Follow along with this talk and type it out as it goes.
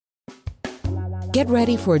Get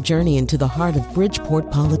ready for a journey into the heart of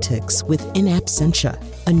Bridgeport politics with In Absentia,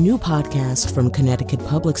 a new podcast from Connecticut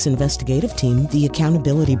Public's investigative team, The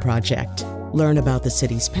Accountability Project. Learn about the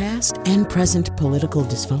city's past and present political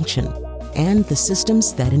dysfunction and the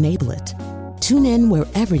systems that enable it. Tune in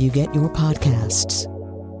wherever you get your podcasts.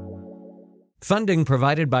 Funding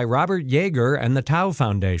provided by Robert Yeager and the Tao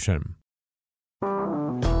Foundation.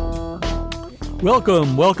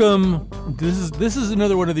 Welcome. This is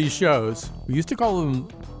another one of these shows. We used to call them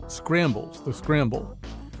scrambles, the scramble.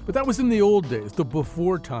 But that was in the old days, the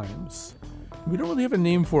before times. We don't really have a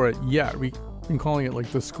name for it yet. We've been calling it like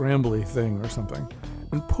the scrambly thing or something.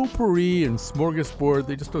 And potpourri and smorgasbord,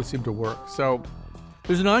 they just don't seem to work. So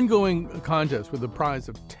there's an ongoing contest with a prize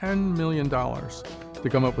of $10 million to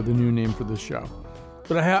come up with a new name for this show.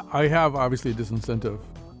 But I have obviously a disincentive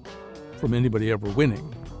from anybody ever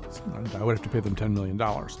winning. I would have to pay them $10 million.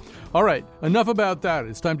 All right, enough about that.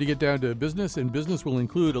 It's time to get down to business, and business will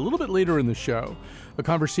include a little bit later in the show a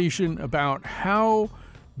conversation about how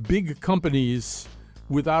big companies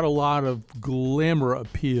without a lot of glamour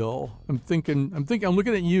appeal. I'm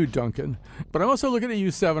looking at you, Dunkin, but I'm also looking at you,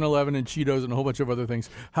 7-Eleven and Cheetos and a whole bunch of other things,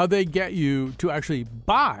 how they get you to actually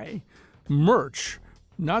buy merch.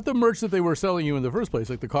 Not the merch that they were selling you in the first place,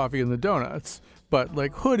 like the coffee and the donuts, but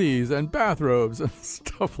like hoodies and bathrobes and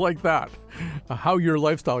stuff like that. How your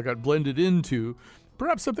lifestyle got blended into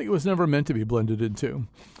perhaps something it was never meant to be blended into,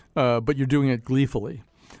 but you're doing it gleefully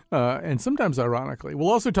and sometimes ironically.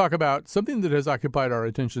 We'll also talk about something that has occupied our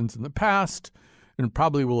attentions in the past and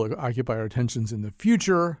probably will occupy our attentions in the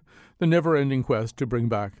future, the never-ending quest to bring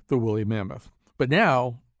back the woolly mammoth. But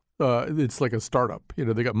now it's like a startup.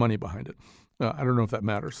 They got money behind it. I don't know if that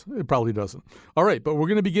matters. It probably doesn't. All right, but we're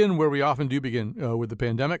going to begin where we often do begin with the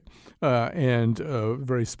pandemic, and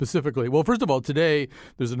very specifically. Well, first of all, today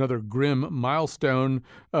there's another grim milestone.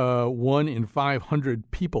 1 in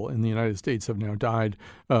 500 people in the United States have now died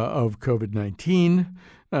of COVID-19.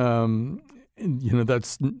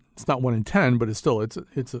 It's not 1 in 10, but it's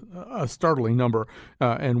a startling number.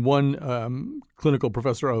 And one clinical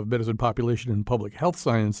professor of medicine, population, and public health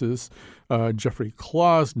sciences, Jeffrey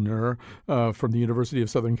Klausner from the University of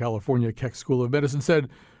Southern California Keck School of Medicine, said,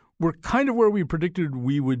 "We're kind of where we predicted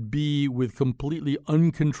we would be with completely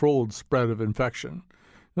uncontrolled spread of infection."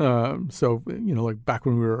 So, like back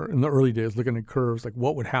when we were in the early days looking at curves, like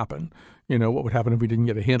what would happen? What would happen if we didn't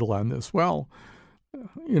get a handle on this? Well,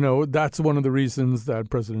 that's one of the reasons that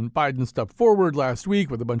President Biden stepped forward last week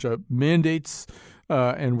with a bunch of mandates.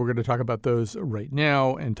 And we're going to talk about those right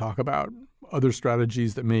now and talk about other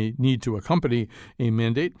strategies that may need to accompany a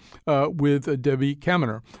mandate with Debbie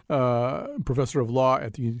Kaminer, professor of law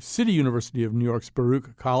at the City University of New York's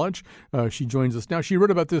Baruch College. She joins us now. She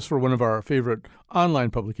wrote about this for one of our favorite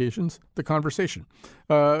online publications, The Conversation.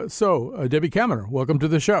 So, Debbie Kaminer, welcome to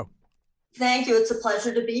the show. Thank you. It's a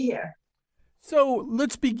pleasure to be here. So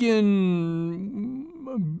let's begin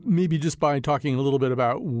maybe just by talking a little bit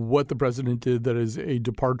about what the president did that is a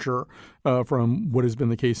departure from what has been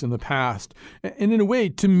the case in the past. And in a way,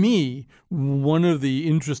 to me, one of the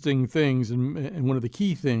interesting things and one of the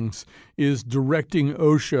key things is directing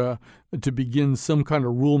OSHA to begin some kind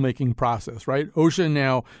of rulemaking process, right? OSHA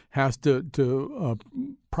now has to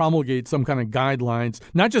promulgate some kind of guidelines,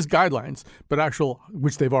 not just guidelines, but actual,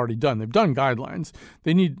 which they've already done. They've done guidelines.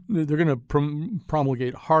 They're going to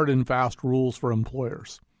promulgate hard and fast rules for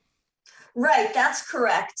employers. Right, that's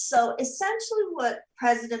correct. So essentially what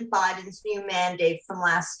President Biden's new mandate from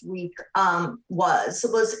last week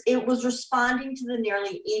was responding to the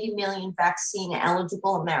nearly 80 million vaccine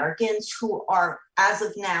eligible Americans who are, as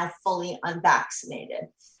of now, fully unvaccinated.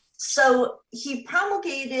 So he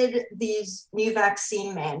promulgated these new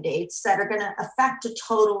vaccine mandates that are going to affect a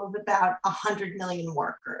total of about 100 million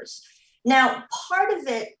workers. Now, part of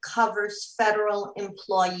it covers federal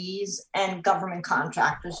employees and government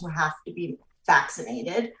contractors who have to be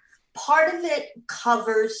vaccinated. Part of it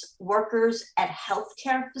covers workers at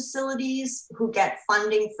healthcare facilities who get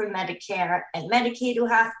funding from Medicare and Medicaid who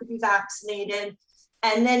have to be vaccinated.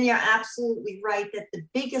 And then you're absolutely right that the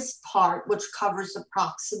biggest part, which covers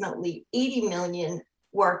approximately 80 million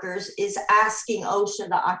workers, is asking OSHA,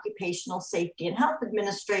 the Occupational Safety and Health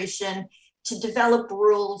Administration, to develop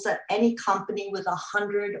rules that any company with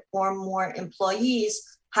 100 or more employees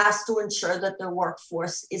has to ensure that their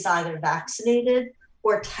workforce is either vaccinated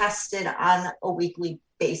or tested on a weekly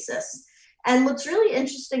basis. And what's really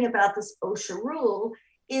interesting about this OSHA rule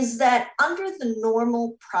is that under the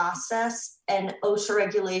normal process, an OSHA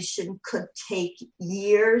regulation could take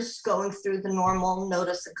years going through the normal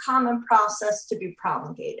notice and comment process to be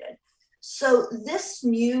promulgated. So this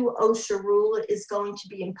new OSHA rule is going to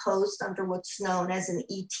be imposed under what's known as an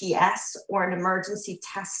ETS, or an emergency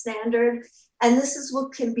test standard. And this is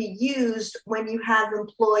what can be used when you have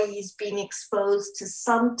employees being exposed to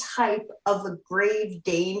some type of a grave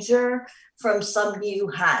danger from some new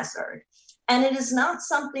hazard. And it is not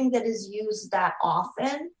something that is used that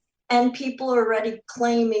often. And people are already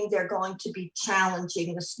claiming they're going to be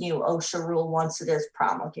challenging this new OSHA rule once it is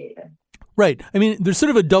promulgated. Right. I mean, there's sort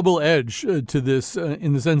of a double edge to this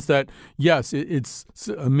in the sense that, yes, it's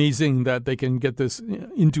amazing that they can get this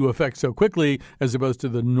into effect so quickly as opposed to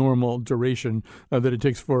the normal duration that it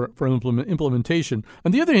takes for implementation.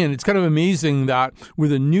 On the other hand, it's kind of amazing that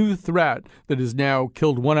with a new threat that has now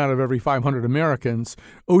killed 1 out of every 500 Americans,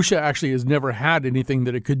 OSHA actually has never had anything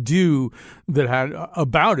that it could do that had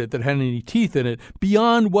any teeth in it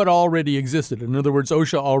beyond what already existed. In other words,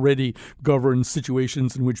 OSHA already governs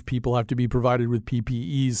situations in which people have to be provided with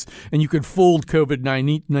PPEs, and you could fold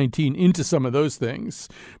COVID-19 into some of those things.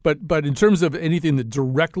 But in terms of anything that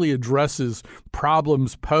directly addresses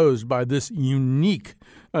problems posed by this unique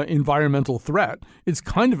environmental threat, it's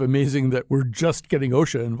kind of amazing that we're just getting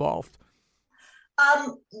OSHA involved.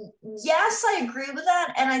 Yes, I agree with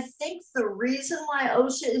that. And I think the reason why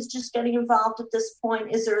OSHA is just getting involved at this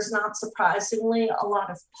point is there's not surprisingly a lot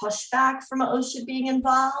of pushback from OSHA being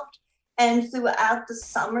involved. And throughout the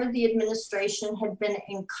summer, the administration had been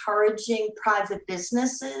encouraging private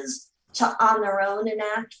businesses to, on their own,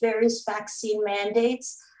 enact various vaccine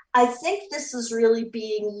mandates. I think this is really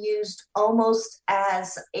being used almost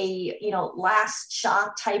as a, last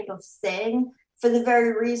shot type of thing, for the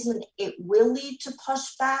very reason it will lead to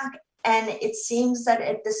pushback. And it seems that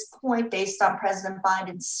at this point, based on President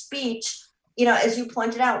Biden's speech, as you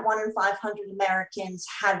pointed out, 1 in 500 Americans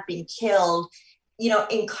have been killed.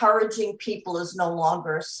 Encouraging people is no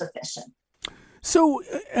longer sufficient. So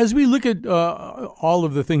as we look at all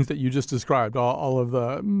of the things that you just described, all of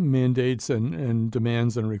the mandates and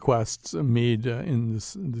demands and requests made in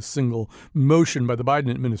this single motion by the Biden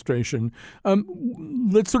administration,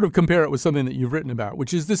 let's sort of compare it with something that you've written about,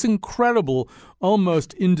 which is this incredible,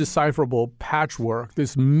 almost indecipherable patchwork,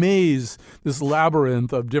 this maze, this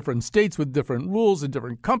labyrinth of different states with different rules and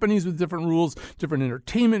different companies with different rules, different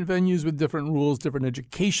entertainment venues with different rules, different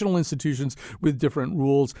educational institutions with different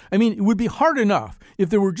rules. I mean, it would be hard enough if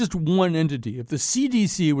there were just one entity, if the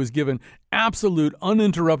CDC was given absolute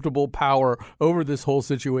uninterruptible power over this whole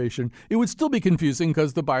situation. It would still be confusing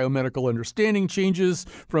because the biomedical understanding changes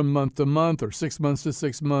from month to month or 6 months to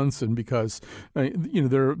 6 months, and because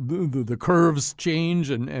the curves change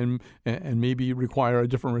and maybe require a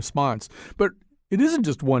different response. But it isn't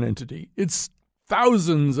just one entity. It's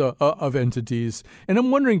thousands of entities. And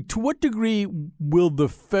I'm wondering, to what degree will the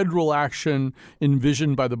federal action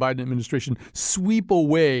envisioned by the Biden administration sweep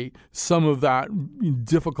away some of that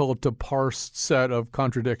difficult to parse set of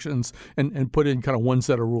contradictions and put in kind of one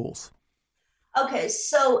set of rules? Okay,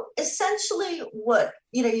 so essentially what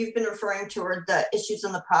you've been referring to are the issues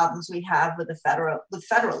and the problems we have with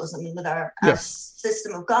federalism and with our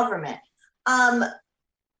system of government.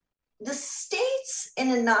 The states, in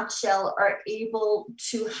a nutshell, are able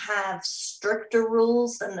to have stricter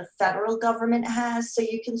rules than the federal government has. So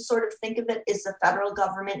you can sort of think of it as the federal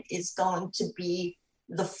government is going to be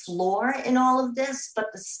the floor in all of this, but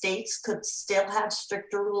the states could still have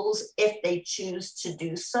stricter rules if they choose to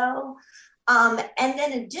do so. And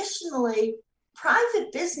then additionally,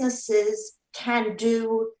 private businesses can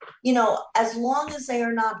do, as long as they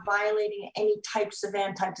are not violating any types of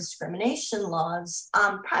anti-discrimination laws,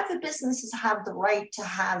 private businesses have the right to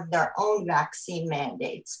have their own vaccine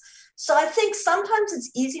mandates. So I think sometimes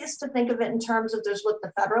it's easiest to think of it in terms of there's what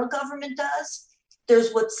the federal government does,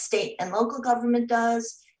 there's what state and local government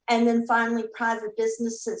does, and then finally private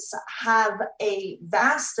businesses have a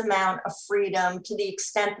vast amount of freedom to the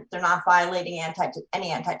extent that they're not violating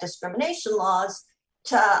any anti-discrimination laws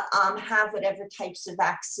to have whatever types of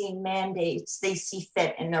vaccine mandates they see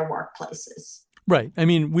fit in their workplaces. Right. I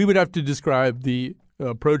mean, we would have to describe the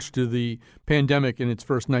approach to the pandemic in its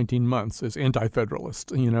first 19 months as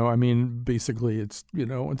anti-federalist. I mean, basically it's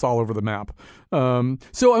all over the map.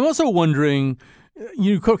 So I'm also wondering,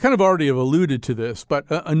 you kind of already have alluded to this, but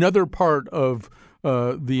another part of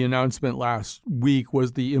the announcement last week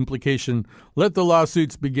was the implication, let the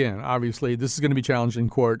lawsuits begin. Obviously, this is going to be challenged in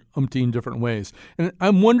court umpteen different ways. And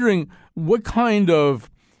I'm wondering, what kind of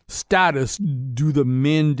status do the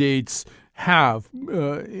mandates have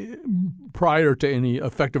prior to any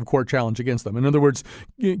effective court challenge against them? In other words,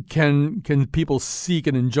 can people seek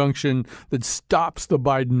an injunction that stops the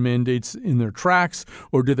Biden mandates in their tracks,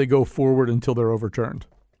 or do they go forward until they're overturned?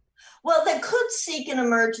 Well, they could seek an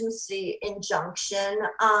emergency injunction.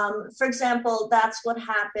 For example, that's what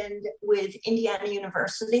happened with Indiana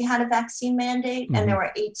University had a vaccine mandate, and there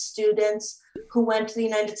were 8 students who went to the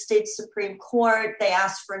United States Supreme Court. They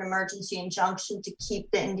asked for an emergency injunction to keep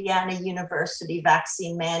the Indiana University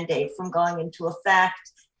vaccine mandate from going into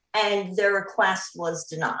effect, and their request was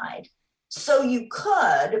denied. So you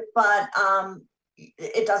could, but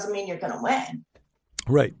it doesn't mean you're going to win.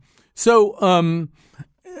 Right. So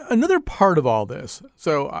another part of all this,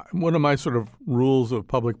 so one of my sort of rules of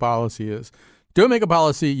public policy is don't make a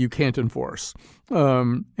policy you can't enforce.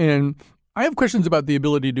 And I have questions about the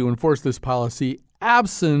ability to enforce this policy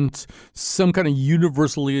absent some kind of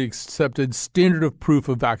universally accepted standard of proof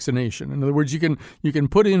of vaccination. In other words, you can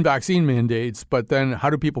put in vaccine mandates, but then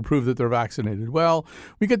how do people prove that they're vaccinated? Well,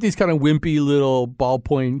 we get these kind of wimpy little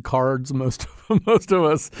ballpoint cards, most of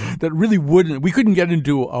us, that really we couldn't get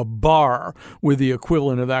into a bar with the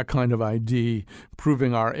equivalent of that kind of ID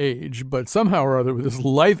proving our age. But somehow or other, with this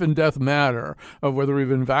life and death matter of whether we've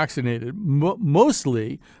been vaccinated,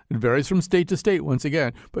 mostly, it varies from state to state once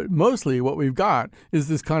again, but mostly what we've got is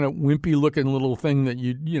this kind of wimpy looking little thing that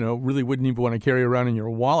you really wouldn't even want to carry around in your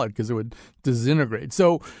wallet because it would disintegrate.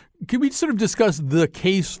 So can we sort of discuss the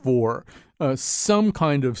case for some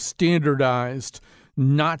kind of standardized,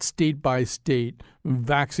 not state by state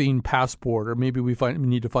vaccine passport, or maybe we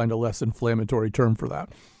need to find a less inflammatory term for that?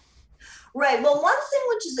 Right. Well, one thing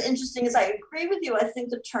which is interesting is I agree with you. I think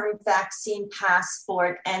the term vaccine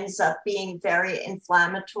passport ends up being very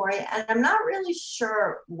inflammatory. And I'm not really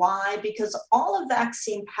sure why, because all a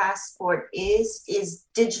vaccine passport is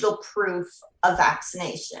digital proof of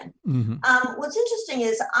vaccination. What's interesting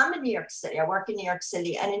is I'm in New York City. I work in New York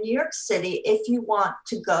City. And in New York City, if you want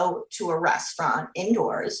to go to a restaurant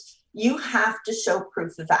indoors, you have to show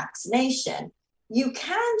proof of vaccination. You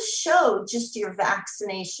can show just your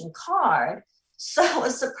vaccination card. So a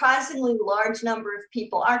surprisingly large number of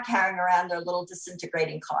people are carrying around their little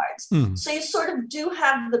disintegrating cards. So you sort of do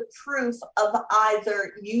have the proof of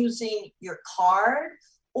either using your card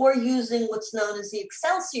or using what's known as the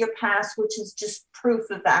Excelsior Pass, which is just proof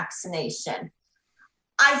of vaccination.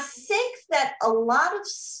 I think that a lot of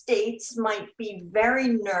states might be very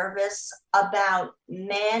nervous about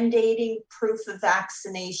mandating proof of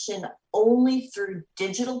vaccination only through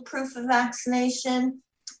digital proof of vaccination,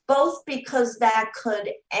 both because that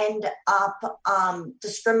could end up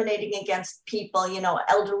discriminating against people,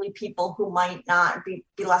 elderly people who might not be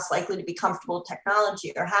less likely to be comfortable with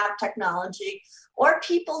technology or have technology, or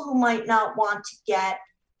people who might not want to get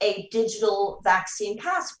a digital vaccine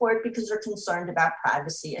passport because they're concerned about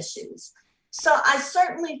privacy issues. So I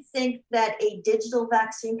certainly think that a digital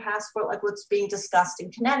vaccine passport, like what's being discussed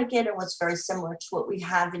in Connecticut and what's very similar to what we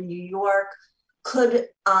have in New York, could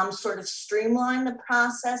sort of streamline the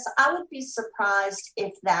process. I would be surprised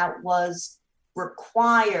if that was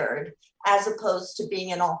required as opposed to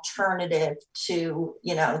being an alternative to,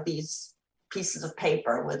 these pieces of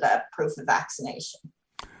paper with a proof of vaccination.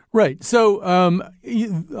 Right. So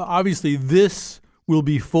obviously this will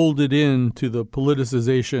be folded into the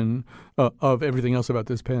politicization of everything else about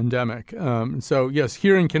this pandemic. So, yes,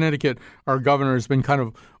 here in Connecticut, our governor has been kind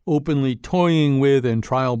of openly toying with and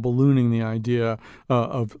trial ballooning the idea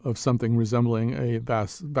of something resembling a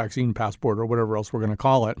vaccine passport or whatever else we're going to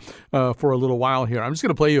call it for a little while here. I'm just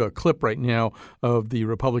going to play you a clip right now of the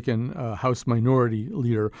Republican House Minority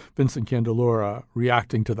Leader, Vincent Candelora,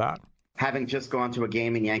 reacting to that. Having just gone to a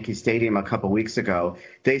game in Yankee Stadium a couple weeks ago,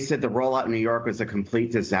 they said the rollout in New York was a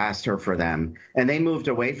complete disaster for them, and they moved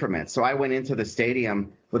away from it. So I went into the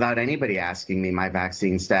stadium without anybody asking me my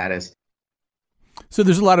vaccine status. So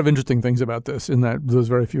there's a lot of interesting things about this in those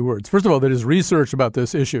very few words. First of all, that his research about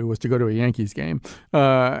this issue was to go to a Yankees game,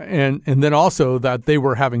 and then also that they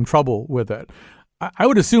were having trouble with it. I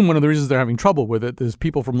would assume one of the reasons they're having trouble with it is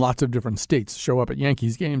people from lots of different states show up at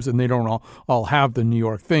Yankees games and they don't all have the New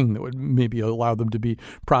York thing that would maybe allow them to be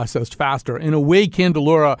processed faster. In a way,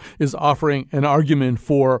 Candelora is offering an argument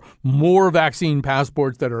for more vaccine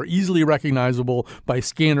passports that are easily recognizable by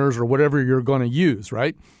scanners or whatever you're going to use,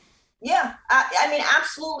 right? Yeah, I mean,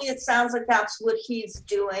 absolutely. It sounds like that's what he's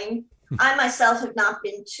doing. I myself have not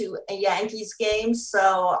been to a Yankees game,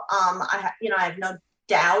 so I have no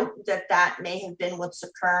doubt that may have been what's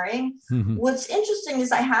occurring. What's interesting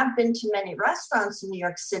is I have been to many restaurants in New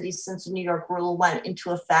York City since the New York rule went into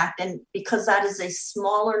effect. And because that is a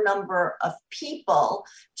smaller number of people,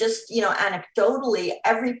 just, anecdotally,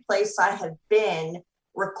 every place I have been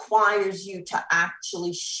requires you to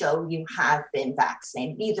actually show you have been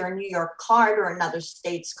vaccinated, either a New York card or another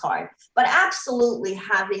state's card. But absolutely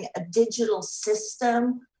having a digital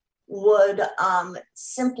system would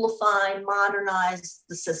simplify, modernize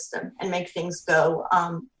the system, and make things go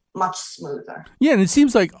much smoother. Yeah, and it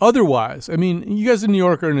seems like otherwise. I mean, you guys in New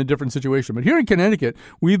York are in a different situation, but here in Connecticut,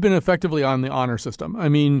 we've been effectively on the honor system. I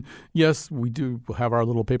mean, yes, we do have our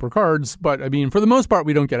little paper cards, but I mean, for the most part,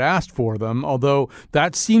 we don't get asked for them, although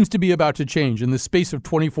that seems to be about to change. In the space of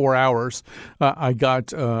 24 hours, I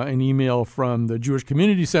got an email from the Jewish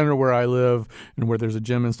Community Center where I live and where there's a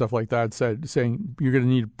gym and stuff like that saying you're going to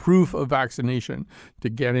need proof of vaccination to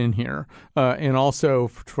get in here. And also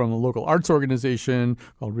from a local arts organization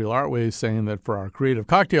called Real Artways saying that for our creative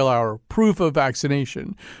cocktail hour, proof of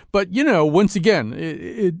vaccination. But, you know, once again,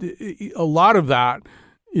 a lot of that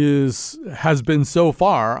has been so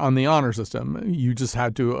far on the honor system. You just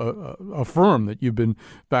had to affirm that you've been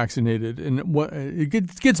vaccinated. And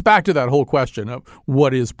it gets back to that whole question of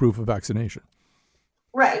what is proof of vaccination.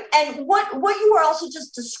 Right. And what you were also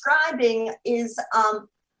just describing is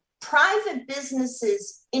private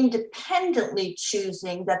businesses independently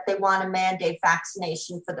choosing that they want to mandate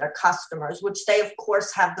vaccination for their customers, which they, of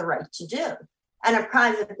course, have the right to do. And a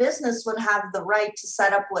private business would have the right to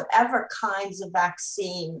set up whatever kinds of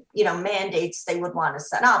vaccine, mandates they would want to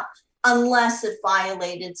set up, unless it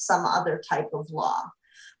violated some other type of law.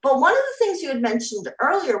 But one of the things you had mentioned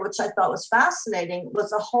earlier, which I thought was fascinating,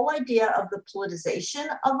 was the whole idea of the politicization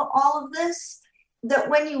of all of this.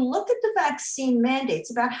 That when you look at the vaccine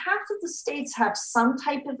mandates, about half of the states have some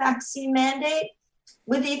type of vaccine mandate,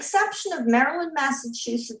 with the exception of Maryland,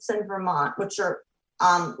 Massachusetts, and Vermont, which are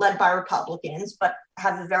led by Republicans, but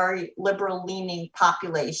have a very liberal-leaning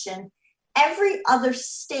population. Every other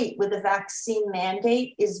state with a vaccine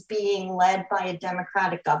mandate is being led by a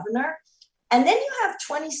Democratic governor. And then you have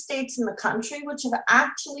 20 states in the country which have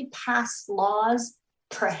actually passed laws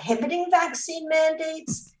prohibiting vaccine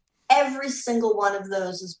mandates. Every single one of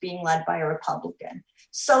those is being led by a Republican.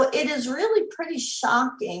 So it is really pretty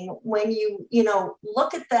shocking when you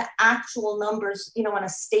look at the actual numbers, on a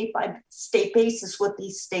state by state basis, what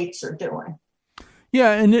these states are doing.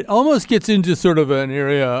 Yeah, and it almost gets into sort of an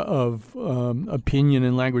area of opinion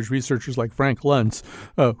and language researchers like Frank Luntz,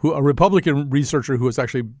 a Republican researcher who has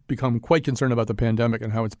actually become quite concerned about the pandemic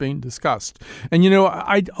and how it's being discussed. And,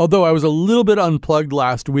 although I was a little bit unplugged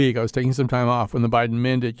last week, I was taking some time off when the Biden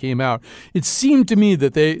mandate came out, it seemed to me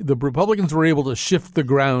that the Republicans were able to shift the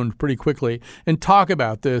ground pretty quickly and talk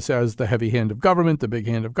about this as the heavy hand of government, the big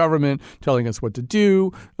hand of government, telling us what to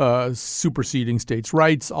do, superseding states'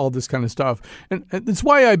 rights, all this kind of stuff. And that's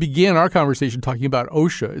why I began our conversation talking about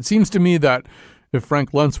OSHA. It seems to me that if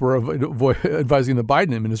Frank Luntz were advising the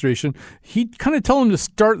Biden administration, he'd kind of tell them to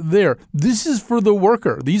start there. This is for the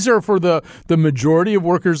worker. These are for the majority of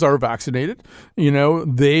workers are vaccinated.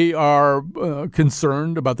 They are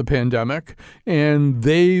concerned about the pandemic, and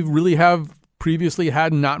they really have previously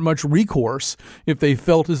had not much recourse if they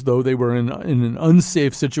felt as though they were in an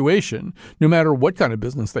unsafe situation, no matter what kind of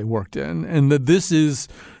business they worked in, and that this is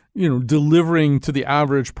delivering to the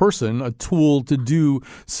average person a tool to do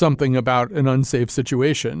something about an unsafe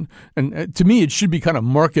situation. And to me, it should be kind of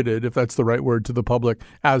marketed, if that's the right word, to the public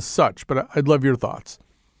as such. But I'd love your thoughts.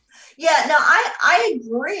 Yeah, no, I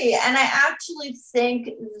agree. And I actually think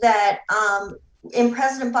that in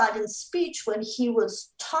President Biden's speech, when he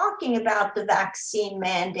was talking about the vaccine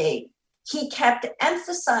mandate, he kept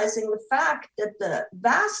emphasizing the fact that the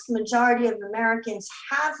vast majority of Americans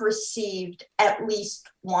have received at least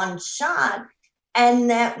one shot,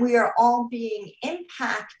 and that we are all being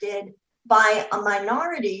impacted by a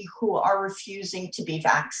minority who are refusing to be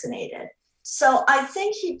vaccinated. So I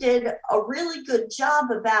think he did a really good job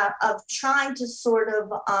of trying to sort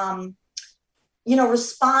of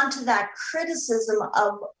respond to that criticism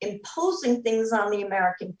of imposing things on the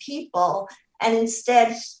American people. And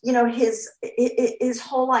instead, his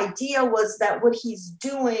whole idea was that what he's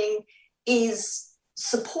doing is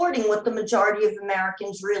supporting what the majority of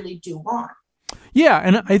Americans really do want. Yeah,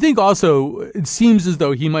 and I think also it seems as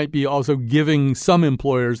though he might be also giving some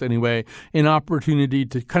employers anyway an opportunity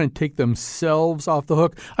to kind of take themselves off the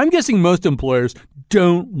hook. I'm guessing most employers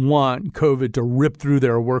don't want COVID to rip through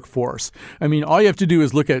their workforce. I mean, all you have to do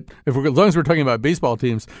is look at, as long as we're talking about baseball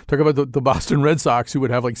teams, talk about the Boston Red Sox, who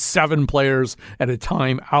would have like 7 players at a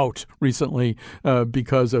time out recently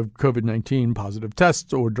because of COVID-19 positive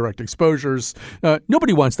tests or direct exposures.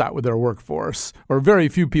 Nobody wants that with their workforce, or very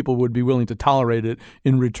few people would be willing to tolerate it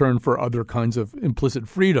in return for other kinds of implicit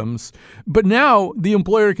freedoms. But now the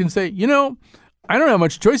employer can say, I don't have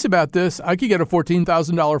much choice about this. I could get a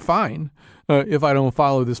 $14,000 fine if I don't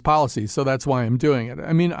follow this policy. So that's why I'm doing it.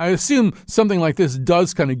 I mean, I assume something like this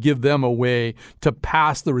does kind of give them a way to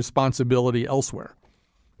pass the responsibility elsewhere.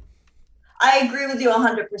 I agree with you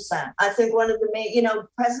 100%. I think one of the main,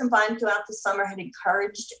 President Biden throughout the summer had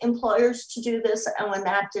encouraged employers to do this. And when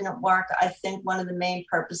that didn't work, I think one of the main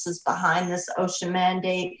purposes behind this OSHA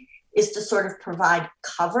mandate is to sort of provide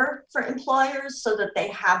cover for employers so that they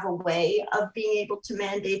have a way of being able to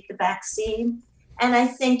mandate the vaccine. And I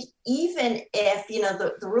think even if,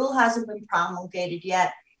 the rule hasn't been promulgated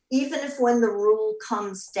yet, even if when the rule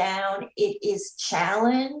comes down, it is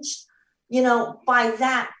challenged, by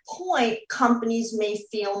that point, companies may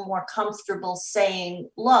feel more comfortable saying,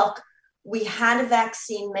 look, we had a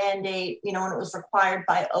vaccine mandate, and it was required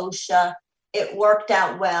by OSHA. It worked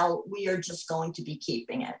out well. We are just going to be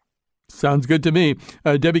keeping it. Sounds good to me.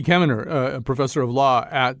 Debbie Kaminer, a professor of law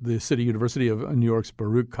at the City University of New York's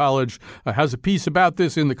Baruch College, has a piece about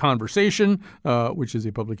this in The Conversation, which is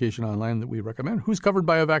a publication online that we recommend. Who's covered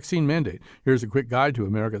by a vaccine mandate? Here's a quick guide to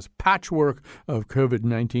America's patchwork of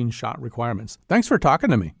COVID-19 shot requirements. Thanks for talking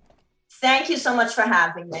to me. Thank you so much for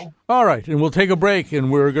having me. All right, and we'll take a break,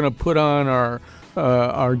 and we're going to put on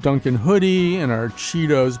our Dunkin hoodie and our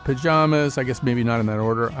Cheetos pajamas. I guess maybe not in that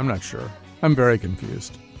order. I'm not sure. I'm very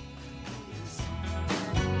confused.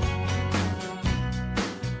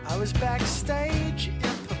 I was backstage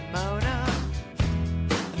in Pomona,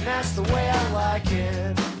 and that's the way I like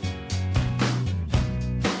it.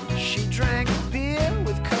 She drank beer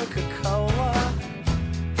with Coca-Cola,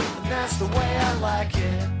 and that's the way I like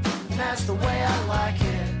it, and that's the way I like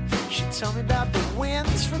it. She told me about the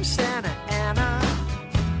winds from Santa Ana,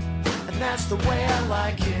 and that's the way I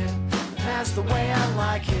like it, and that's the way I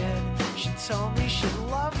like it. She told me she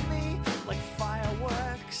loved me like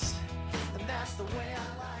fireworks, and that's the way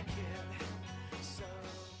I like it.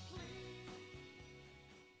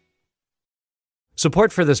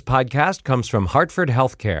 Support for this podcast comes from Hartford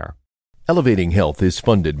Healthcare. Elevating Health is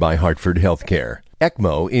funded by Hartford Healthcare.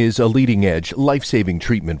 ECMO is a leading-edge, life-saving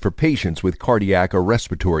treatment for patients with cardiac or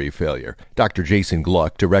respiratory failure. Dr. Jason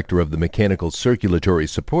Gluck, director of the Mechanical Circulatory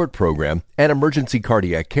Support Program and Emergency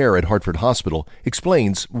Cardiac Care at Hartford Hospital,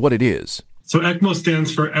 explains what it is. So ECMO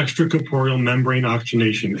stands for extracorporeal membrane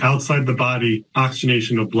oxygenation, outside the body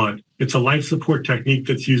oxygenation of blood. It's a life support technique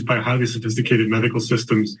that's used by highly sophisticated medical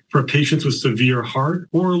systems for patients with severe heart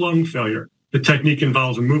or lung failure. The technique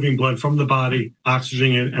involves removing blood from the body,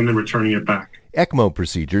 oxygenating it, and then returning it back. ECMO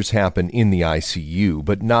procedures happen in the ICU,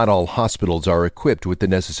 but not all hospitals are equipped with the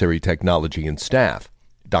necessary technology and staff.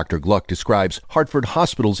 Dr. Gluck describes Hartford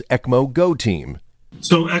Hospital's ECMO Go team.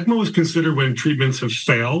 So ECMO is considered when treatments have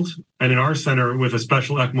failed. And in our center, with a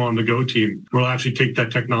special ECMO on the Go team, we'll actually take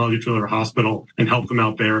that technology to their hospital and help them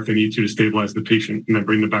out there if they need to stabilize the patient and then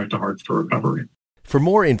bring them back to Hartford for recovery. For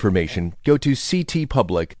more information, go to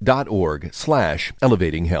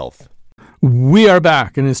ctpublic.org/elevatinghealth. We are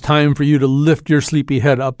back, and it's time for you to lift your sleepy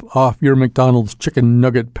head up off your McDonald's chicken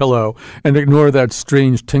nugget pillow and ignore that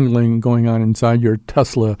strange tingling going on inside your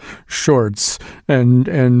Tesla shorts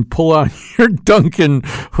and pull on your Dunkin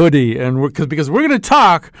hoodie. And because we're going to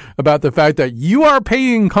talk about the fact that you are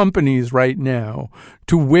paying companies right now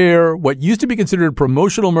to wear what used to be considered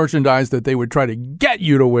promotional merchandise that they would try to get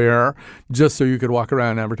you to wear just so you could walk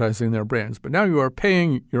around advertising their brands. But now you are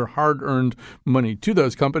paying your hard-earned money to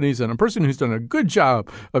those companies, and a person who's done a good job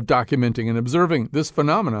of documenting and observing this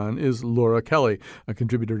phenomenon is Laura Kelly, a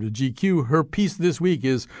contributor to GQ. Her piece this week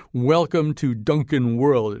is Welcome to Dunkin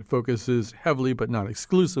World. It focuses heavily but not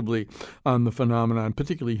exclusively on the phenomenon,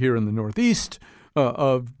 particularly here in the Northeast,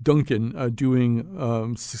 of Dunkin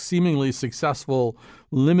doing seemingly successful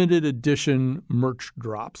limited edition merch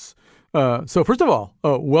drops. So first of all,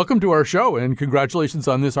 welcome to our show and congratulations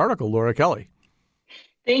on this article, Laura Kelly.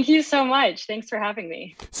 Thank you so much. Thanks for having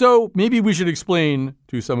me. So maybe we should explain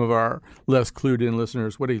to some of our less clued in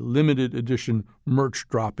listeners what a limited edition merch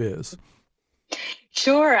drop is.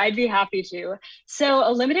 Sure, I'd be happy to. So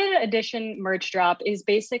a limited edition merch drop is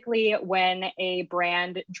basically when a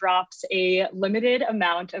brand drops a limited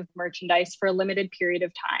amount of merchandise for a limited period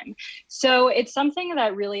of time. So it's something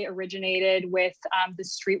that really originated with the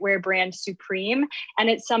streetwear brand Supreme, and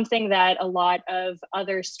it's something that a lot of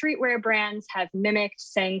other streetwear brands have mimicked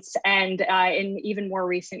since, and in even more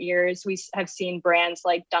recent years, we have seen brands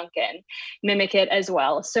like Dunkin mimic it as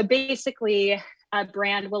well. So basically, a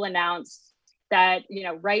brand will announce that,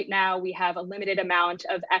 right now we have a limited amount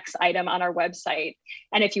of X item on our website.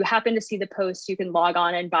 And if you happen to see the post, you can log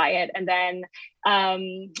on and buy it. And then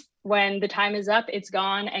when the time is up, it's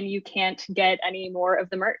gone and you can't get any more of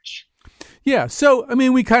the merch. Yeah. So, I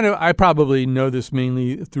mean, I probably know this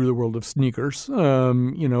mainly through the world of sneakers,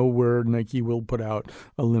 where Nike will put out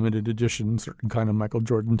a limited edition, certain kind of Michael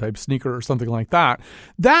Jordan type sneaker or something like that.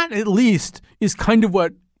 That at least is kind of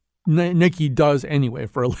what Nike does anyway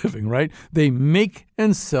for a living, right? They make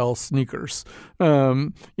and sell sneakers.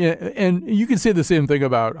 And you can say the same thing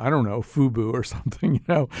about, I don't know, FUBU or something,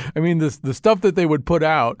 I mean, the stuff that they would put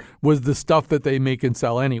out was the stuff that they make and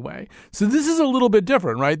sell anyway. So this is a little bit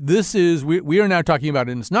different, right? This is, we are now talking about,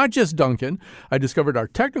 and it's not just Dunkin. I discovered our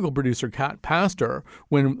technical producer, Kat Pastor,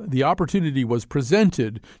 when the opportunity was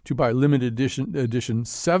presented to buy limited edition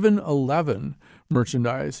 7-Eleven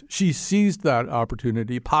merchandise, she seized that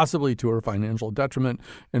opportunity, possibly to her financial detriment,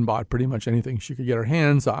 and bought pretty much anything she could get her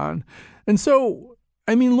hands on. And so,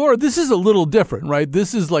 I mean, Laura, this is a little different, right?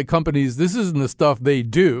 This is like companies, this isn't the stuff they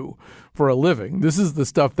do for a living. This is the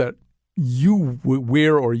stuff that you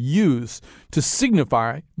wear or use to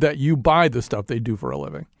signify that you buy the stuff they do for a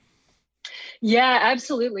living. Yeah,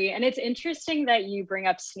 absolutely. And it's interesting that you bring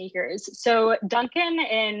up sneakers. So Dunkin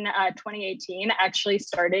in 2018 actually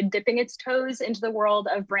started dipping its toes into the world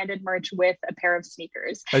of branded merch with a pair of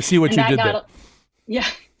sneakers. I see what you did there. Yeah,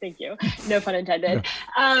 thank you. No pun intended.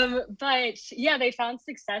 Yeah. But yeah, they found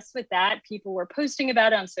success with that. People were posting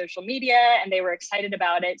about it on social media and they were excited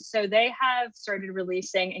about it. So they have started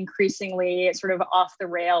releasing increasingly sort of off the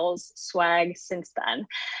rails swag since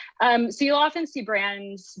then. So you'll often see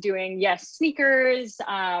brands doing, sneakers.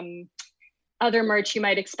 Other merch you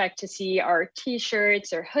might expect to see are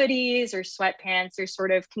t-shirts or hoodies or sweatpants or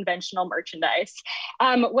sort of conventional merchandise.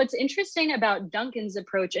 What's interesting about Dunkin's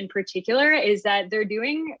approach in particular is that they're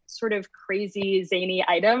doing sort of crazy, zany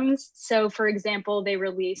items. So for example, they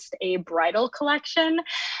released a bridal collection.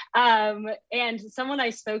 And someone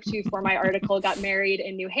I spoke to for my article got married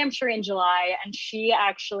in New Hampshire in July, and she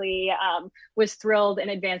actually was thrilled in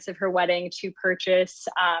advance of her wedding to purchase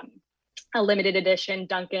a limited edition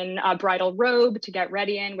Dunkin bridal robe to get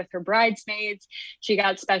ready in with her bridesmaids. She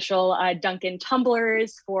got special Dunkin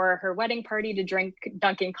tumblers for her wedding party to drink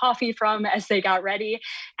Dunkin coffee from as they got ready.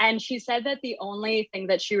 And she said that the only thing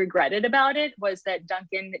that she regretted about it was that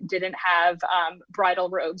Dunkin didn't have bridal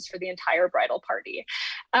robes for the entire bridal party.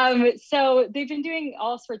 So they've been doing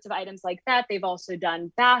all sorts of items like that. They've also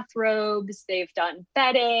done bathrobes, they've done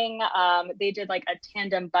bedding, they did like a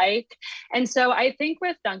tandem bike. And so I think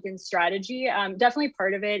with Dunkin's strategy, definitely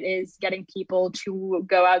part of it is getting people to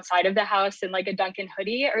go outside of the house in like a Dunkin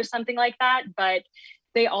hoodie or something like that. But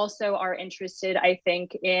they also are interested, I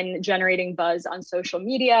think, in generating buzz on social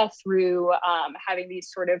media through having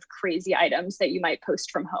these sort of crazy items that you might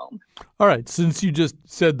post from home. All right. Since you just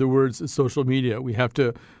said the words social media, we have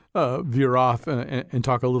to veer off and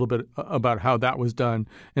talk a little bit about how that was done.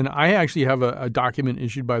 And I actually have a document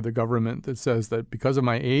issued by the government that says that because of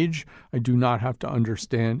my age, I do not have to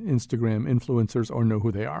understand Instagram influencers or know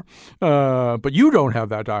who they are. But you don't have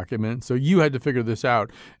that document, so you had to figure this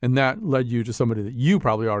out. And that led you to somebody that you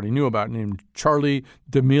probably already knew about named Charli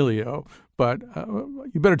D'Amelio. But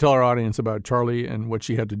you better tell our audience about Charli and what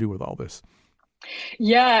she had to do with all this.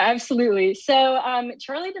 Yeah, absolutely. So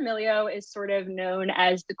Charli D'Amelio is sort of known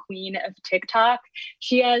as the queen of TikTok.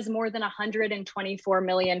 She has more than 124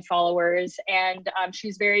 million followers, and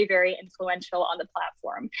she's very, very influential on the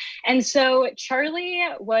platform. And so Charli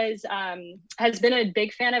has been a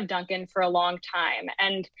big fan of Dunkin for a long time.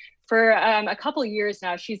 And for a couple years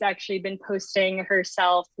now, she's actually been posting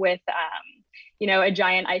herself with a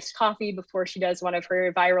giant iced coffee before she does one of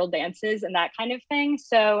her viral dances and that kind of thing.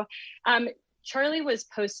 So Charli was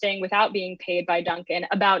posting without being paid by Dunkin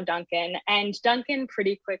about Dunkin, and Dunkin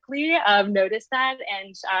pretty quickly noticed that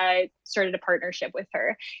and started a partnership with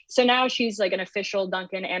her. So now she's like an official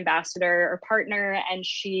Dunkin ambassador or partner, and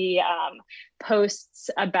she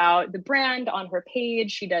posts about the brand on her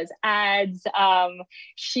page. She does ads.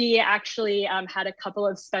 She actually had a couple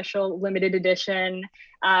of special limited edition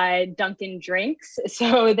Dunkin drinks.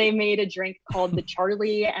 So they made a drink called the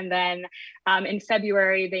Charli, and then in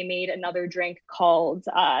February they made another drink called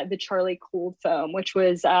the Charli Cold Foam, which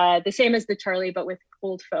was the same as the Charli but with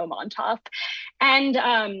cold foam on top. And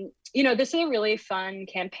this is a really fun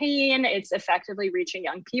campaign. It's effectively reaching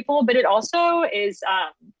young people, but it also is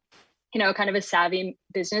kind of a savvy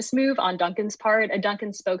business move on Dunkin's part. A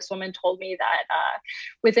Dunkin spokeswoman told me that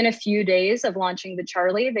within a few days of launching the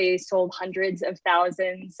Charli, they sold hundreds of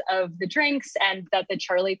thousands of the drinks, and that the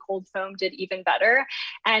Charli Cold Foam did even better.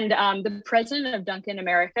 And the president of Dunkin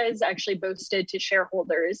Americas actually boasted to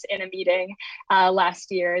shareholders in a meeting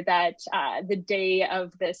last year that the day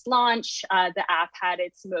of this launch, the app had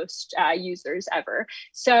its most users ever.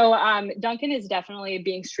 So Dunkin is definitely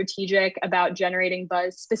being strategic about generating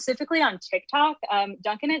buzz, specifically specifically on TikTok.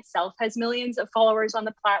 Dunkin' itself has millions of followers on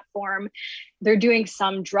the platform. They're doing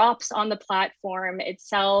some drops on the platform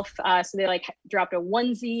itself. So they like dropped a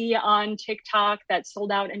onesie on TikTok that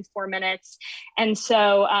sold out in 4 minutes. And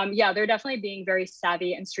so, yeah, they're definitely being very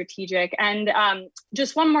savvy and strategic. And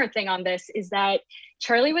just one more thing on this is that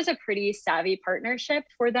Charli was a pretty savvy partnership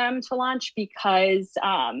for them to launch because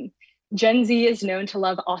Gen Z is known to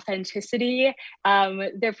love authenticity.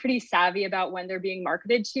 They're pretty savvy about when they're being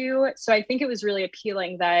marketed to. So I think it was really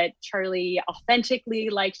appealing that Charli authentically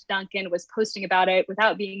liked Dunkin', was posting about it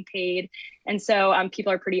without being paid. And so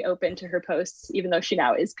people are pretty open to her posts, even though she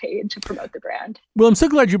now is paid to promote the brand. Well, I'm so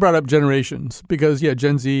glad you brought up generations because, yeah,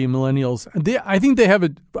 Gen Z, millennials, I think they have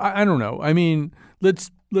I don't know. I mean,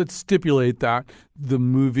 let's stipulate that the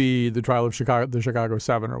movie, The Trial of Chicago, the Chicago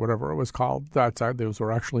 7 or whatever it was called, those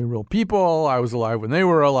were actually real people. I was alive when they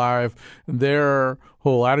were alive. Their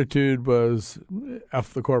whole attitude was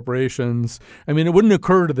F the corporations. I mean, it wouldn't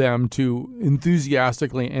occur to them to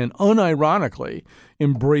enthusiastically and unironically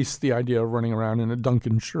embrace the idea of running around in a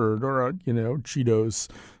Dunkin' shirt or a, Cheetos,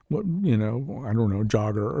 I don't know,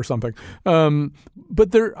 jogger or something.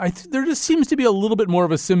 But there just seems to be a little bit more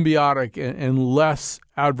of a symbiotic and less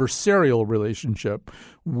adversarial relationship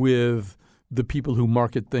with the people who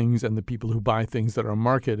market things and the people who buy things that are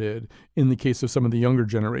marketed in the case of some of the younger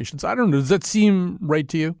generations. I don't know. Does that seem right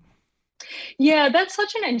to you? Yeah, that's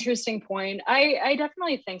such an interesting point. I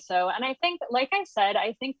definitely think so. And I think, like I said,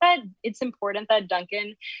 I think that it's important that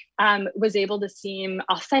Dunkin' was able to seem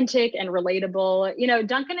authentic and relatable.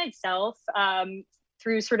 Dunkin' itself,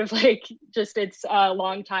 through sort of like just its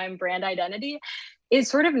longtime brand identity, is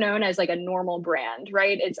sort of known as like a normal brand,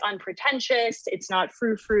 right? It's unpretentious. It's not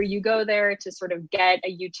frou-frou. You go there to sort of get a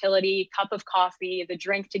utility cup of coffee. The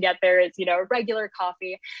drink to get there is, a regular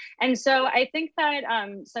coffee. And so I think that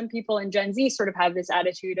some people in Gen Z sort of have this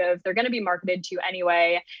attitude of they're going to be marketed to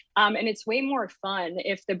anyway. And it's way more fun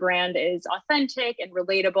if the brand is authentic and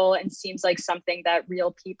relatable and seems like something that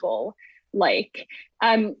real people like.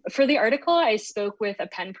 For the article, I spoke with a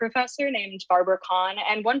Penn professor named Barbara Kahn,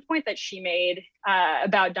 and one point that she made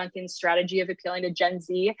about Dunkin's strategy of appealing to Gen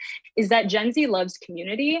Z is that Gen Z loves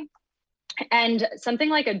community. And something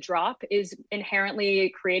like a drop is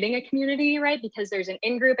inherently creating a community, right? Because there's an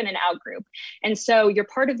in-group and an out-group. And so you're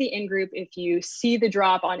part of the in-group if you see the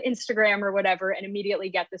drop on Instagram or whatever and immediately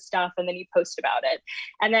get the stuff and then you post about it.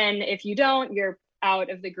 And then if you don't, you're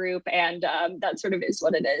out of the group, and that sort of is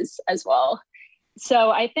what it is as well.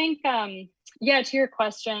 So I think, to your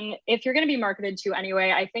question, if you're going to be marketed to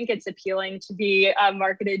anyway, I think it's appealing to be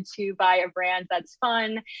marketed to by a brand that's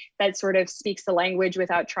fun, that sort of speaks the language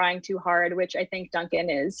without trying too hard, which I think Dunkin'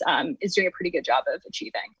 is doing a pretty good job of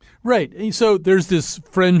achieving. Right. So there's this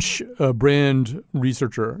French brand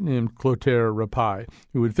researcher named Clotaire Rapaille,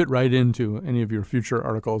 who would fit right into any of your future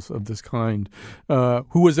articles of this kind,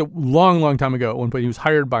 who was a long time ago at one point. He was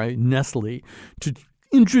hired by Nestle to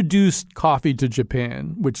introduce coffee to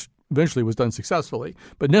Japan, which eventually was done successfully.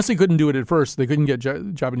 But Nestle couldn't do it at first. They couldn't get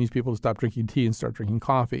Japanese people to stop drinking tea and start drinking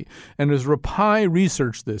coffee. And as Rapaille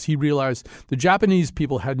researched this, he realized the Japanese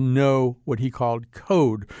people had no, what he called,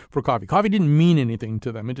 code for coffee. Coffee didn't mean anything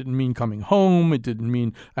to them. It didn't mean coming home. It didn't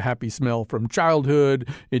mean a happy smell from childhood.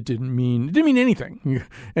 It didn't mean anything.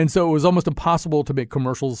 And so it was almost impossible to make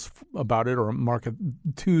commercials about it or market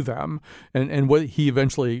to them. And what he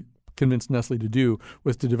eventually convinced Nestle to do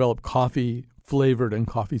was to develop coffee flavored and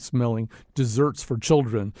coffee smelling desserts for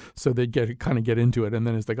children so they'd get into it. And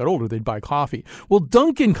then as they got older, they'd buy coffee. Well,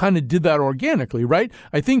 Dunkin' kind of did that organically, right?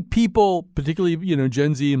 I think people, particularly,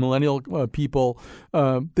 Gen Z, millennial people,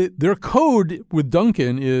 their code with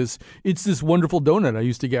Dunkin' is it's this wonderful donut I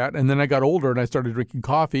used to get. And then I got older and I started drinking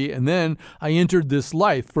coffee. And then I entered this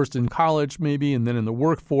life, first in college maybe, and then in the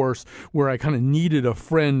workforce, where I kind of needed a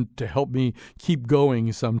friend to help me keep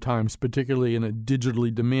going sometimes, particularly in a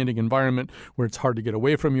digitally demanding environment where it's hard to get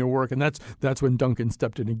away from your work. And that's when Dunkin'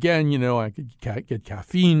 stepped in again. I could get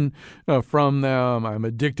caffeine from them. I'm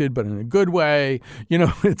addicted, but in a good way.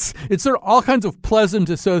 It's sort of all kinds of pleasant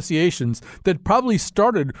associations that probably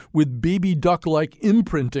started with baby duck-like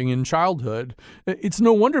imprinting in childhood. It's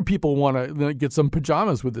no wonder people want to get some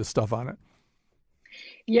pajamas with this stuff on it.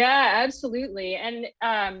 Yeah, absolutely. And,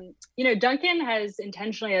 Dunkin' has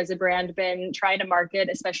intentionally, as a brand, been trying to market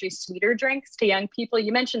especially sweeter drinks to young people.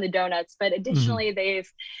 You mentioned the donuts, but additionally, they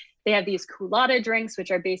have these culotta drinks,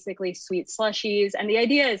 which are basically sweet slushies. And the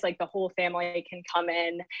idea is like the whole family can come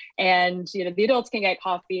in and, the adults can get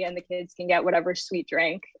coffee and the kids can get whatever sweet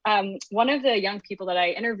drink. One of the young people that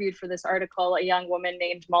I interviewed for this article, a young woman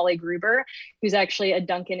named Molly Gruber, who's actually a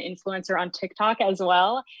Dunkin' influencer on TikTok as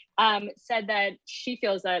well. said that she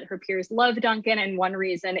feels that her peers love Dunkin', and one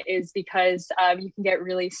reason is because you can get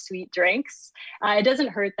really sweet drinks. It doesn't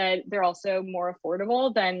hurt that they're also more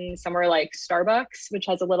affordable than somewhere like Starbucks, which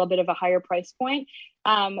has a little bit of a higher price point.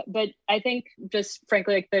 But I think just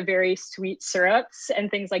frankly, like the very sweet syrups and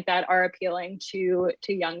things like that are appealing to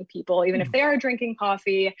young people. Even if they are drinking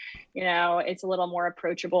coffee, it's a little more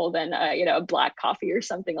approachable than a black coffee or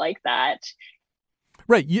something like that.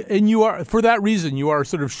 Right. And you are, for that reason, you are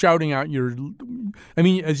sort of shouting out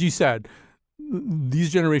as you said,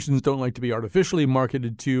 these generations don't like to be artificially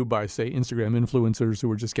marketed to by, say, Instagram influencers who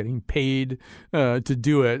are just getting paid to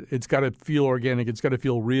do it. It's got to feel organic. It's got to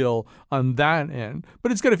feel real on that end.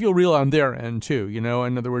 But it's got to feel real on their end, too. In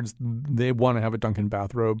other words, they want to have a Dunkin'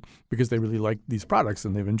 bathrobe because they really like these products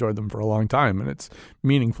and they've enjoyed them for a long time and it's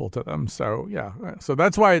meaningful to them. So, yeah. So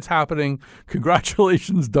that's why it's happening.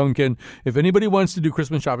 Congratulations, Dunkin'. If anybody wants to do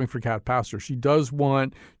Christmas shopping for Kat Pastor, she does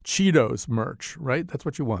want Cheetos merch, right? That's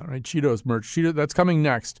what you want, right? Cheetos merch. Cheetos, that's coming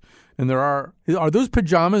next. And there are those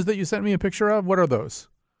pajamas that you sent me a picture of? What are those?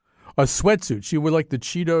 A sweatsuit. She would like the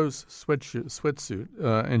Cheetos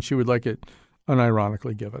sweatsuit, and she would like it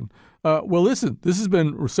unironically given. Well, listen, this has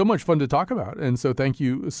been so much fun to talk about. And so thank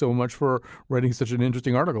you so much for writing such an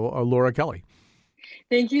interesting article, Laura Kelly.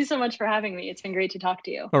 Thank you so much for having me. It's been great to talk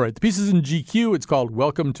to you. All right. The piece is in GQ. It's called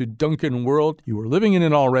Welcome to Dunkin' World. You were living in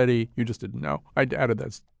it already. You just didn't know. I added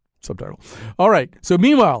that subtitle. All right. So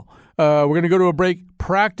meanwhile, we're going to go to a break.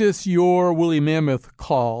 Practice your woolly mammoth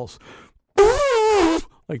calls.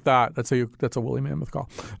 Like that. That's a woolly mammoth call.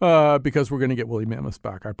 Because we're going to get woolly mammoths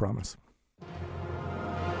back. I promise.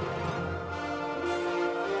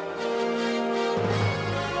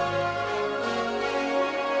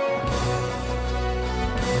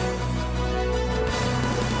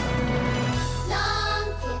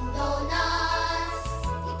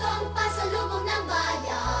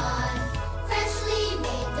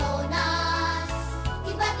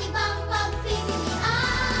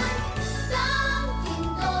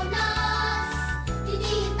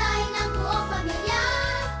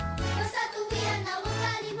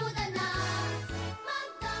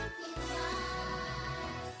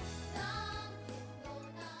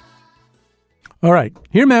 All right.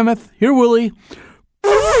 Here, Mammoth. Here, Willie.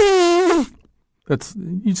 You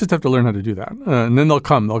just have to learn how to do that. And then they'll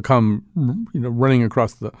come, running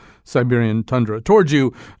across the Siberian tundra towards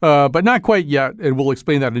you, but not quite yet. And we'll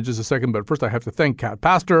explain that in just a second. But first, I have to thank Kat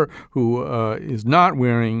Pastor, who is not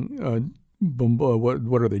wearing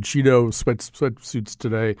what are they, Cheeto sweatsuits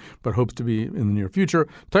today, but hopes to be in the near future.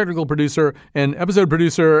 Technical producer and episode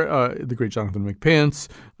producer, the great Jonathan McPants.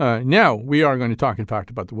 Now we are going to talk, in fact,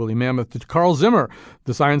 about the woolly mammoth to Carl Zimmer,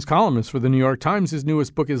 the science columnist for the New York Times. His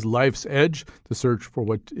newest book is Life's Edge, the search for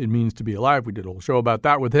what it means to be alive. We did a whole show about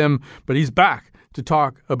that with him, but he's back to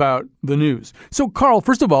talk about the news. So, Carl,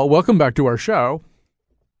 first of all, welcome back to our show.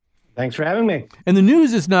 Thanks for having me. And the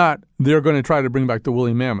news is not they're going to try to bring back the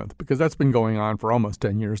woolly mammoth, because that's been going on for almost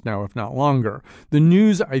 10 years now, if not longer. The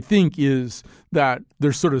news, I think, is that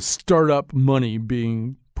there's sort of startup money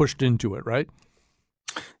being pushed into it, right?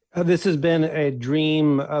 This has been a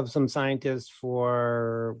dream of some scientists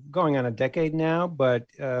for going on a decade now. But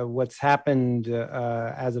what's happened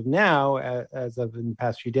as of now, as of in the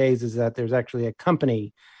past few days, is that there's actually a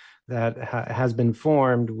company that has been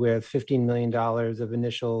formed with $15 million of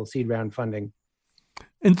initial seed round funding.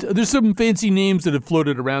 And there's some fancy names that have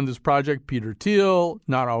floated around this project. Peter Thiel,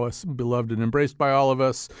 not always beloved and embraced by all of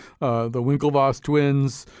us. The Winklevoss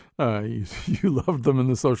twins, you loved them in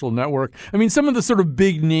The Social Network. I mean, some of the sort of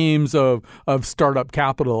big names of startup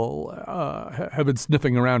capital have been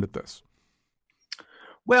sniffing around at this.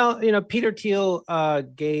 Well, Peter Thiel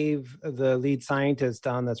gave the lead scientist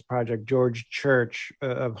on this project, George Church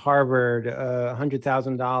of Harvard,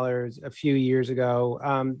 $100,000 a few years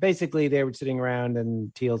ago. Basically, they were sitting around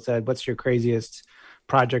and Thiel said, "What's your craziest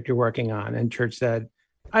project you're working on?" And Church said,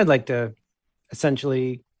 "I'd like to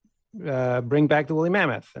essentially bring back the woolly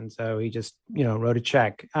mammoth." And so he just, wrote a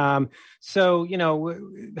check.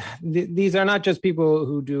 These are not just people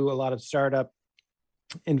who do a lot of startup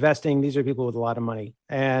investing. These are people with a lot of money.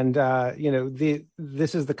 And,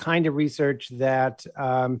 this is the kind of research that,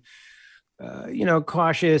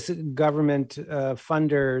 cautious government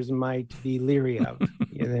funders might be leery of.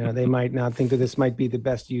 They might not think that this might be the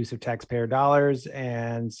best use of taxpayer dollars.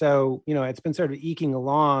 And so, it's been sort of eking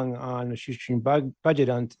along on a shoestring budget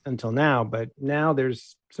until now. But now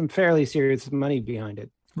there's some fairly serious money behind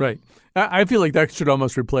it. Right. I feel like that should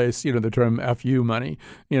almost replace, the term FU money.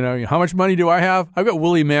 How much money do I have? I've got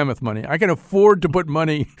woolly mammoth money. I can afford to put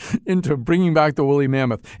money into bringing back the woolly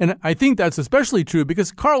mammoth. And I think that's especially true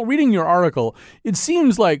because, Carl, reading your article, it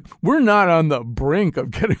seems like we're not on the brink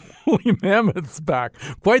of getting woolly mammoths back.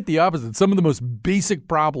 Quite the opposite. Some of the most basic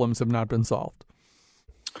problems have not been solved.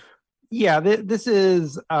 Yeah, this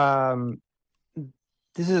is, I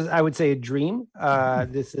would say, a dream. But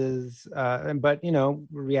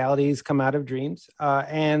realities come out of dreams.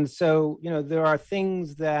 And so, there are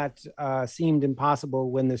things that seemed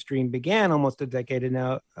impossible when this dream began almost a decade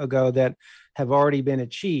ago that have already been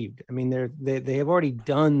achieved. I mean, they have already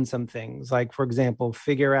done some things, like, for example,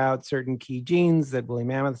 figure out certain key genes that woolly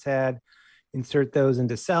mammoths had, insert those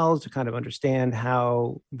into cells to kind of understand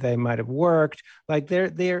how they might have worked. Like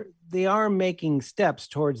they are making steps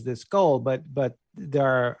towards this goal, but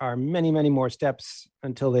there are many, many more steps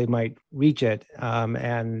until they might reach it,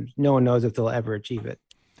 and no one knows if they'll ever achieve it.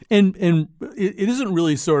 And it isn't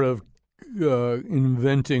really sort of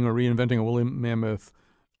inventing or reinventing a woolly mammoth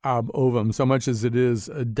ab ovum so much as it is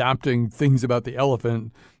adapting things about the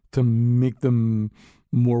elephant to make them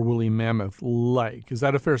more woolly mammoth-like. Is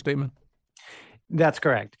that a fair statement? That's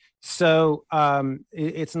correct. So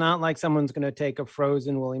it's not like someone's going to take a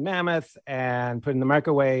frozen woolly mammoth and put it in the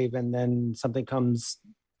microwave and then something comes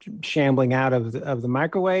shambling out of the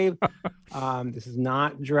microwave. This is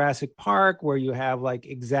not Jurassic Park, where you have like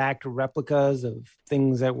exact replicas of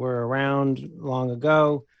things that were around long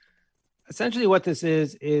ago. Essentially what this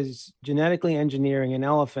is genetically engineering an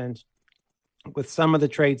elephant with some of the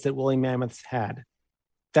traits that woolly mammoths had.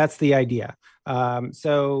 That's the idea.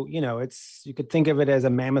 So, you could think of it as a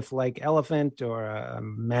mammoth-like elephant or a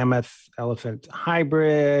mammoth-elephant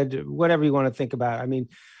hybrid, whatever you want to think about. I mean,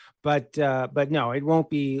 but no, it won't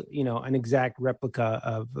be, an exact replica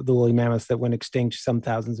of the woolly mammoths that went extinct some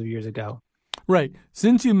thousands of years ago. Right.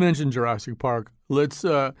 Since you mentioned Jurassic Park, let's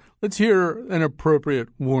hear an appropriate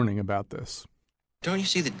warning about this. Don't you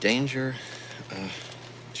see the danger,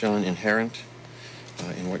 John, inherent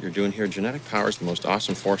in what you're doing here? Genetic power is the most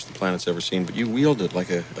awesome force the planet's ever seen, but you wield it like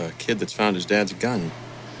a kid that's found his dad's gun.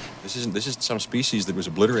 This isn't some species that was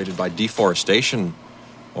obliterated by deforestation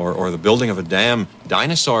or the building of a dam.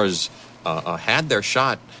 Dinosaurs had their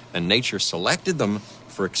shot, and nature selected them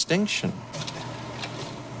for extinction.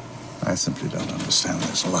 I simply don't understand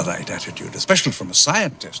this Luddite attitude, especially from a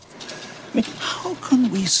scientist. I mean, how can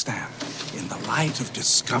we stand in the light of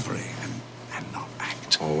discovery and not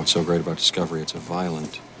act? Oh, what's so great about discovery? It's a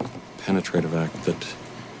violent, penetrative act that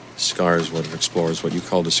scars what it explores, what you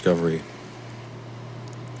call discovery.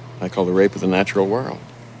 I call the rape of the natural world.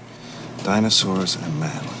 Dinosaurs and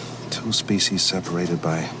man, two species separated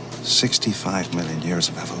by 65 million years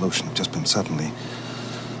of evolution, have just been suddenly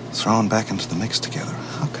thrown back into the mix together.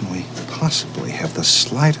 How can we possibly have the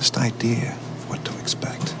slightest idea of what to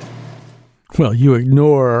expect? Well, you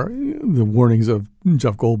ignore the warnings of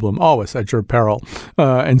Jeff Goldblum, always at your peril,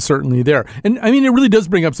 and certainly there. And I mean, it really does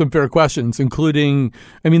bring up some fair questions, including,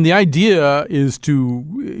 the idea is to,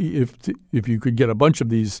 if you could get a bunch of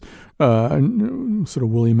these sort of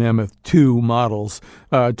woolly mammoth 2 models,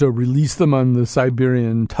 to release them on the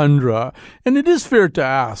Siberian tundra. And it is fair to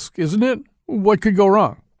ask, isn't it? What could go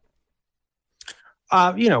wrong?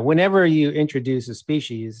 Whenever you introduce a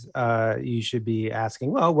species, you should be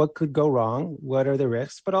asking, well, what could go wrong? What are the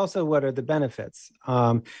risks? But also, what are the benefits?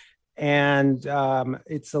 I'm a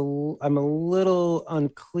little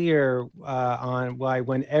unclear on why,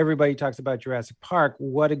 when everybody talks about Jurassic Park,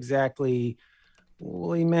 what exactly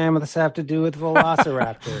woolly mammoths have to do with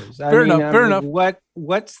velociraptors. Fair enough.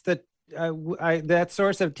 What's the that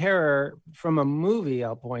source of terror from a movie?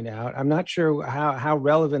 I'll point out. I'm not sure how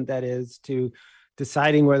relevant that is to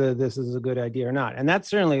deciding whether this is a good idea or not. And that's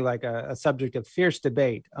certainly like a subject of fierce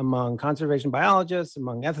debate among conservation biologists,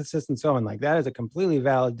 among ethicists, and so on. Like, that is a completely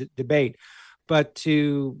valid debate. But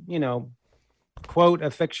to, quote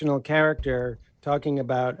a fictional character talking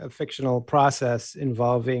about a fictional process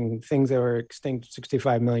involving things that were extinct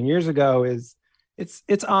 65 million years ago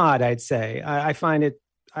it's odd, I'd say. I find it,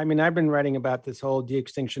 I've been writing about this whole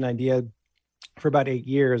de-extinction idea for about 8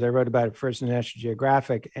 years. I wrote about it first in National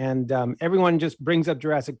Geographic, and everyone just brings up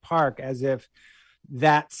Jurassic Park as if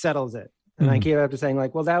that settles it. And I keep up to saying,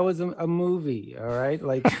 like, well, that was a movie, all right?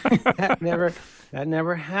 Like, that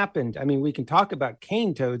never happened. We can talk about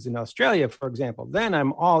cane toads in Australia, for example. Then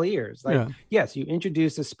I'm all ears. Like, yes, you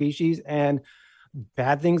introduce a species and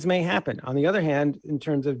bad things may happen. On the other hand, in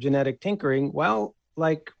terms of genetic tinkering, well,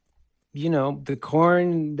 like, the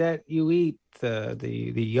corn that you eat,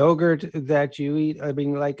 the yogurt that you eat. I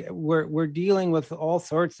mean, like we're dealing with all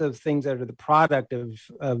sorts of things that are the product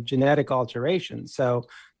of genetic alteration. So,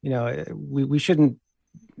 we shouldn't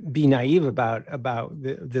be naive about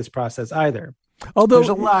this process either. Although there's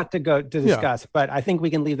a lot to discuss, but I think we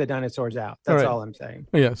can leave the dinosaurs out. That's all I'm saying.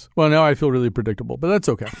 Yes. Well, now I feel really predictable, but that's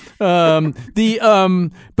okay. I'm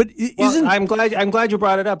glad you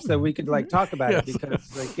brought it up so we could talk about it,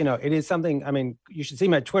 because it is something. I mean, you should see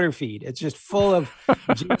my Twitter feed. It's just full of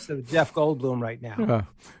gifs of Jeff Goldblum right now.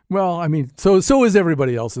 Well, I mean, so is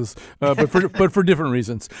everybody else's, but for different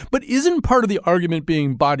reasons. But isn't part of the argument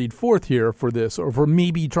being bodied forth here for this, or for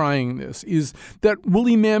maybe trying this, is that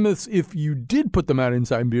woolly mammoths, if you did put them out in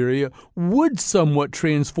Siberia, would somewhat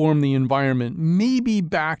transform the environment, maybe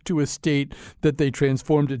back to a state that they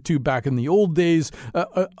transformed it to back in the old days,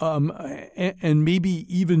 and maybe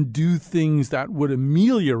even do things that would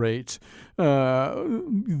ameliorate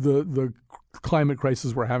the climate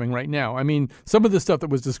crisis we're having right now. I mean, some of the stuff that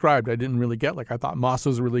was described I didn't really get. Like, I thought moss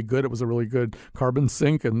was really good. It was a really good carbon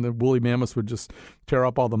sink, and the woolly mammoths would just tear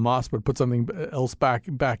up all the moss but put something else back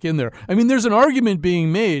in there. I mean, there's an argument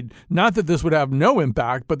being made, not that this would have no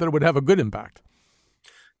impact, but that it would have a good impact.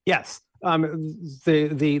 Yes.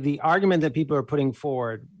 The argument that people are putting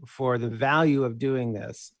forward for the value of doing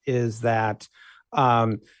this is that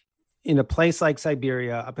in a place like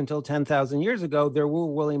Siberia, up until 10,000 years ago, there were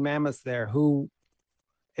woolly mammoths there who,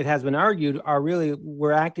 it has been argued,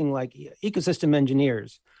 were acting like ecosystem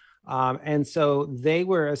engineers. And so they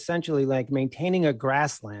were essentially like maintaining a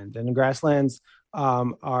grassland, and grasslands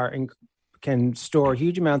can store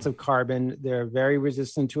huge amounts of carbon. They're very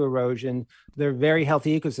resistant to erosion. They're very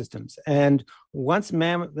healthy ecosystems. And once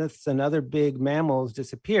mammoths and other big mammals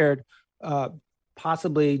disappeared,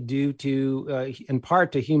 possibly due to, in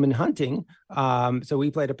part, to human hunting, so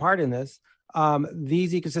we played a part in this,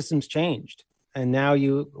 these ecosystems changed. And now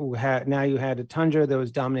you had a tundra that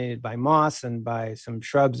was dominated by moss and by some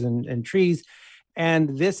shrubs and trees.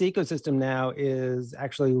 And this ecosystem now is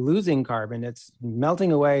actually losing carbon. It's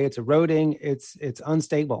melting away, it's eroding, it's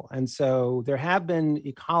unstable. And so there have been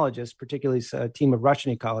ecologists, particularly a team of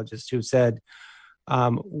Russian ecologists, who said,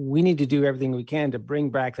 we need to do everything we can to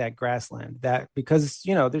bring back that grassland, because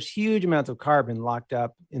there's huge amounts of carbon locked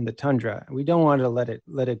up in the tundra. We don't want to let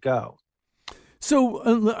it go. So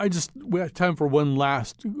we have time for one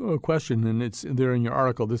last question, and it's there in your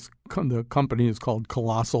article. The company is called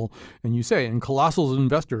Colossal, and you say, and Colossal's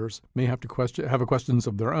investors may have to have questions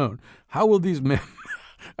of their own. How will these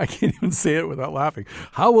I can't even say it without laughing.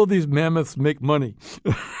 How will these mammoths make money?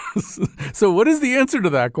 So what is the answer to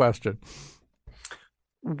that question?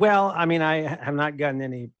 Well, I mean, I have not gotten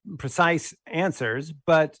any precise answers,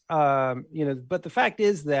 but but the fact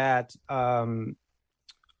is that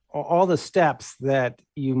all the steps that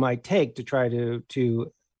you might take to try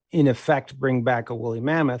to in effect bring back a woolly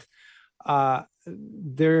mammoth,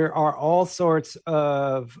 there are all sorts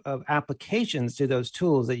of applications to those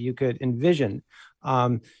tools that you could envision.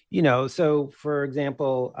 So for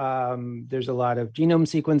example, there's a lot of genome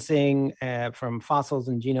sequencing from fossils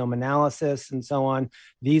and genome analysis and so on.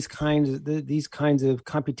 These kinds of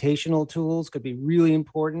computational tools could be really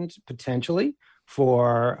important potentially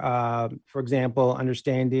for example,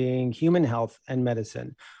 understanding human health and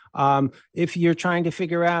medicine. If you're trying to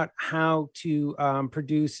figure out how to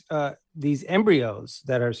produce these embryos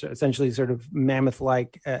that are essentially sort of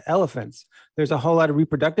mammoth-like elephants, there's a whole lot of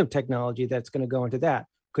reproductive technology that's going to go into that.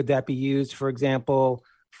 Could that be used, for example,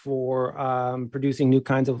 for producing new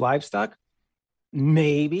kinds of livestock?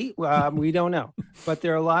 Maybe. We don't know. But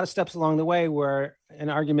there are a lot of steps along the way where an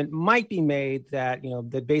argument might be made that,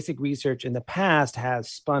 the basic research in the past has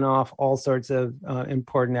spun off all sorts of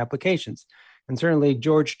important applications. And certainly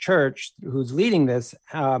George Church, who's leading this,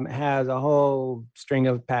 has a whole string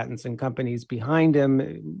of patents and companies behind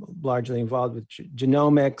him, largely involved with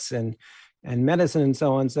genomics and medicine and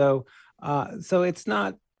so on. So it's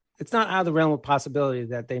not out of the realm of possibility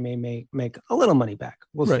that they may make a little money back.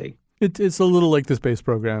 We'll see. It's a little like the space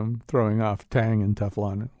program throwing off Tang and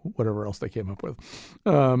Teflon and whatever else they came up with.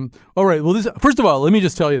 All right. Well, first of all, let me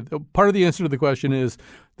just tell you, part of the answer to the question is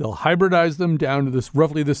they'll hybridize them down to this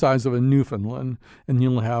roughly the size of a Newfoundland, and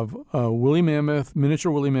you'll have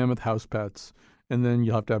miniature woolly mammoth house pets, and then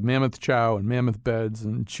you'll have to have mammoth chow and mammoth beds,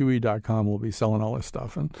 and Chewy.com will be selling all this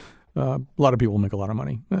stuff, and a lot of people will make a lot of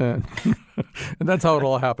money. And that's how it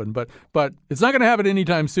all happened. But it's not going to happen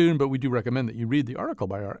anytime soon, but we do recommend that you read the article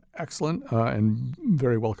by our excellent and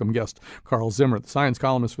very welcome guest, Carl Zimmer, the science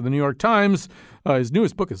columnist for the New York Times. His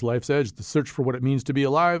newest book is Life's Edge, The Search for What It Means to Be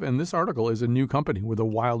Alive. And this article is a new company with a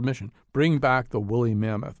wild mission, bring back the woolly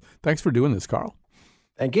mammoth. Thanks for doing this, Carl.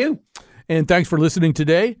 Thank you. And thanks for listening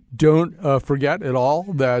today. Don't forget at all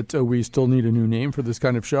that we still need a new name for this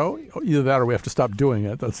kind of show. Either that or we have to stop doing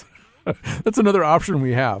it. That's another option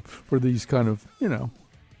we have for these kind of,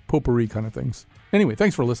 potpourri kind of things. Anyway,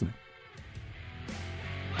 thanks for listening.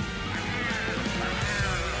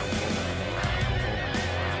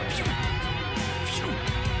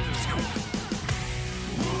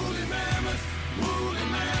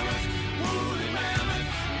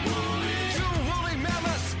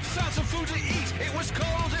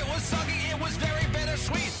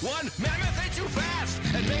 One mammoth ate too fast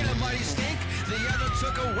and made a mighty stink. The other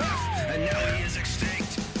took a whiff and now he is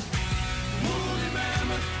extinct. Woolly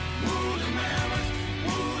mammoth, woolly mammoth,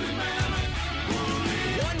 woolly mammoth, woolly.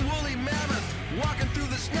 One woolly mammoth walking through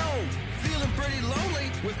the snow, feeling pretty lonely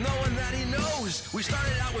with no one that he knows. We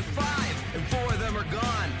started out with 5 and 4 of them are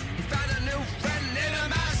gone. He found a new friend in a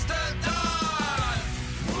mountain.